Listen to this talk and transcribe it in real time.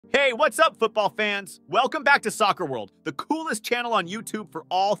Hey, what's up, football fans? Welcome back to Soccer World, the coolest channel on YouTube for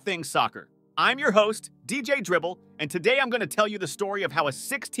all things soccer. I'm your host, DJ Dribble, and today I'm going to tell you the story of how a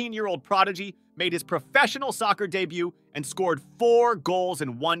 16-year-old prodigy made his professional soccer debut and scored 4 goals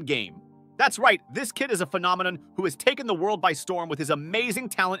in one game. That's right, this kid is a phenomenon who has taken the world by storm with his amazing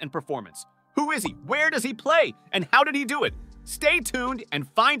talent and performance. Who is he? Where does he play? And how did he do it? Stay tuned and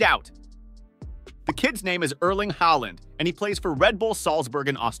find out. The kid's name is Erling Haaland, and he plays for Red Bull Salzburg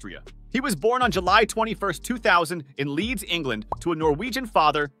in Austria. He was born on July 21, 2000 in Leeds, England, to a Norwegian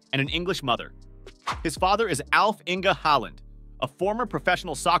father and an English mother. His father is Alf Inge Haaland, a former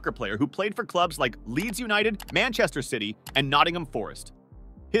professional soccer player who played for clubs like Leeds United, Manchester City, and Nottingham Forest.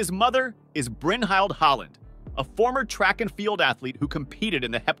 His mother is Brynhild Haaland, a former track and field athlete who competed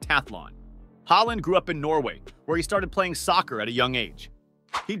in the heptathlon. Haaland grew up in Norway, where he started playing soccer at a young age.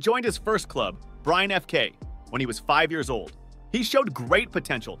 He joined his first club, Bryn FK, when he was 5 years old. He showed great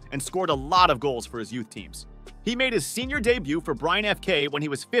potential and scored a lot of goals for his youth teams. He made his senior debut for Bryn FK when he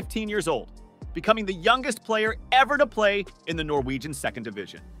was 15 years old, becoming the youngest player ever to play in the Norwegian second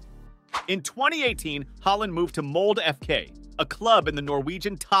division. In 2018, Haaland moved to Molde FK, a club in the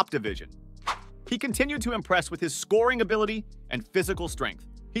Norwegian top division. He continued to impress with his scoring ability and physical strength.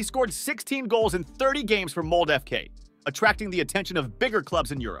 He scored 16 goals in 30 games for Molde FK, attracting the attention of bigger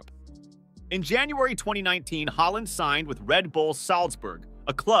clubs in Europe. In January 2019, Haaland signed with Red Bull Salzburg,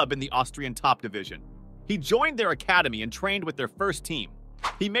 a club in the Austrian top division. He joined their academy and trained with their first team.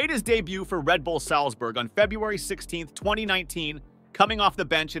 He made his debut for Red Bull Salzburg on February 16, 2019, coming off the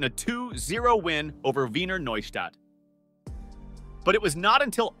bench in a 2-0 win over Wiener Neustadt. But it was not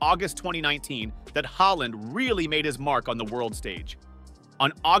until August 2019 that Haaland really made his mark on the world stage.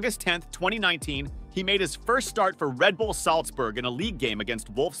 On August 10, 2019, he made his first start for Red Bull Salzburg in a league game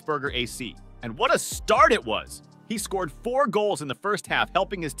against Wolfsberger AC. And what a start it was! He scored 4 goals in the first half,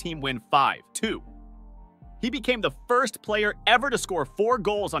 helping his team win 5-2. He became the first player ever to score 4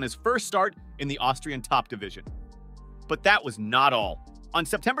 goals on his first start in the Austrian top division. But that was not all. On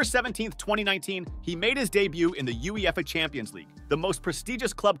September 17, 2019, he made his debut in the UEFA Champions League, the most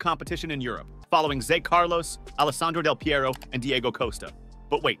prestigious club competition in Europe, following Zé Carlos, Alessandro Del Piero, and Diego Costa.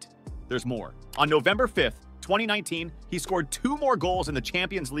 But wait, there's more. On November 5th, 2019, he scored 2 more goals in the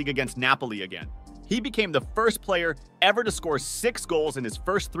Champions League against Napoli again. He became the first player ever to score 6 goals in his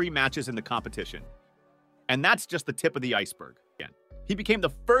first 3 matches in the competition. And that's just the tip of the iceberg. Again, he became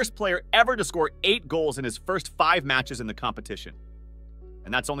the first player ever to score 8 goals in his first 5 matches in the competition.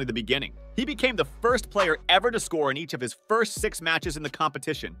 And that's only the beginning. He became the first player ever to score in each of his first 6 matches in the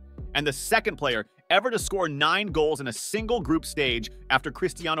competition, and the second player ever to score 9 goals in a single group stage after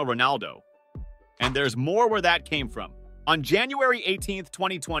Cristiano Ronaldo. And there's more where that came from. On January 18,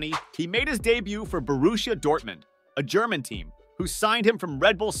 2020, he made his debut for Borussia Dortmund, a German team, who signed him from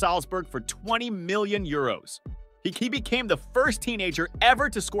Red Bull Salzburg for 20 million euros. He became the first teenager ever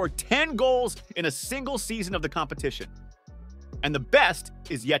to score 10 goals in a single season of the competition. And the best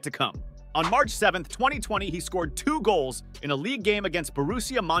is yet to come. On March 7, 2020, he scored 2 goals in a league game against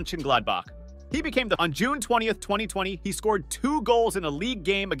Borussia Mönchengladbach. On June 20, 2020, he scored 2 goals in a league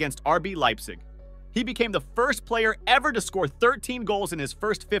game against RB Leipzig. He became the first player ever to score 13 goals in his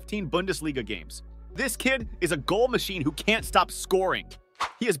first 15 Bundesliga games. This kid is a goal machine who can't stop scoring.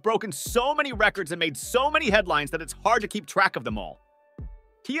 He has broken so many records and made so many headlines that it's hard to keep track of them all.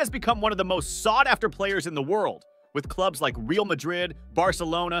 He has become one of the most sought-after players in the world, with clubs like Real Madrid,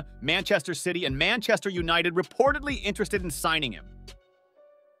 Barcelona, Manchester City, and Manchester United reportedly interested in signing him.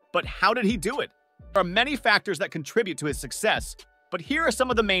 But how did he do it? There are many factors that contribute to his success, but here are some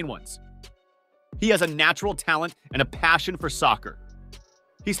of the main ones. He has a natural talent and a passion for soccer.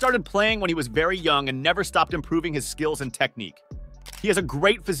 He started playing when he was very young and never stopped improving his skills and technique. He has a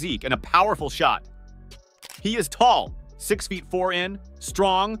great physique and a powerful shot. He is tall, 6 feet 4 in,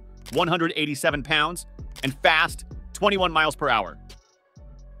 strong, 187 pounds, and fast, 21 miles per hour.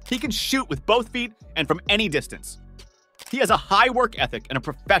 He can shoot with both feet and from any distance. He has a high work ethic and a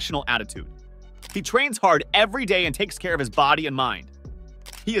professional attitude. He trains hard every day and takes care of his body and mind.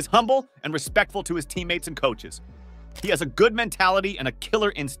 He is humble and respectful to his teammates and coaches. He has a good mentality and a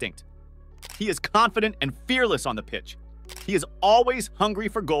killer instinct. He is confident and fearless on the pitch. He is always hungry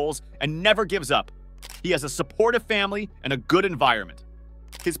for goals and never gives up. He has a supportive family and a good environment.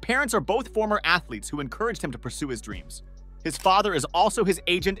 His parents are both former athletes who encouraged him to pursue his dreams. His father is also his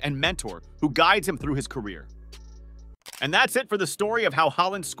agent and mentor who guides him through his career. And that's it for the story of how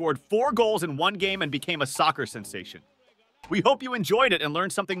Haaland scored 4 goals in one game and became a soccer sensation. We hope you enjoyed it and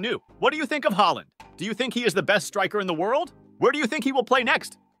learned something new. What do you think of Haaland? Do you think he is the best striker in the world? Where do you think he will play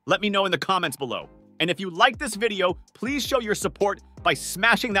next? Let me know in the comments below. And if you like this video, please show your support by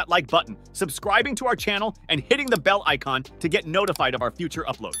smashing that like button, subscribing to our channel, and hitting the bell icon to get notified of our future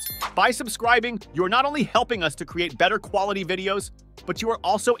uploads. By subscribing, you're not only helping us to create better quality videos, but you are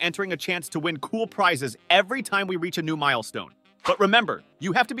also entering a chance to win cool prizes every time we reach a new milestone. But remember,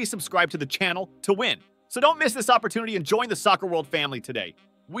 you have to be subscribed to the channel to win. So don't miss this opportunity and join the Soccer World family today.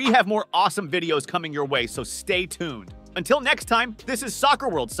 We have more awesome videos coming your way, so stay tuned. Until next time, this is Soccer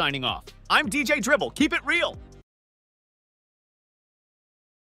World signing off. I'm DJ Dribble. Keep it real.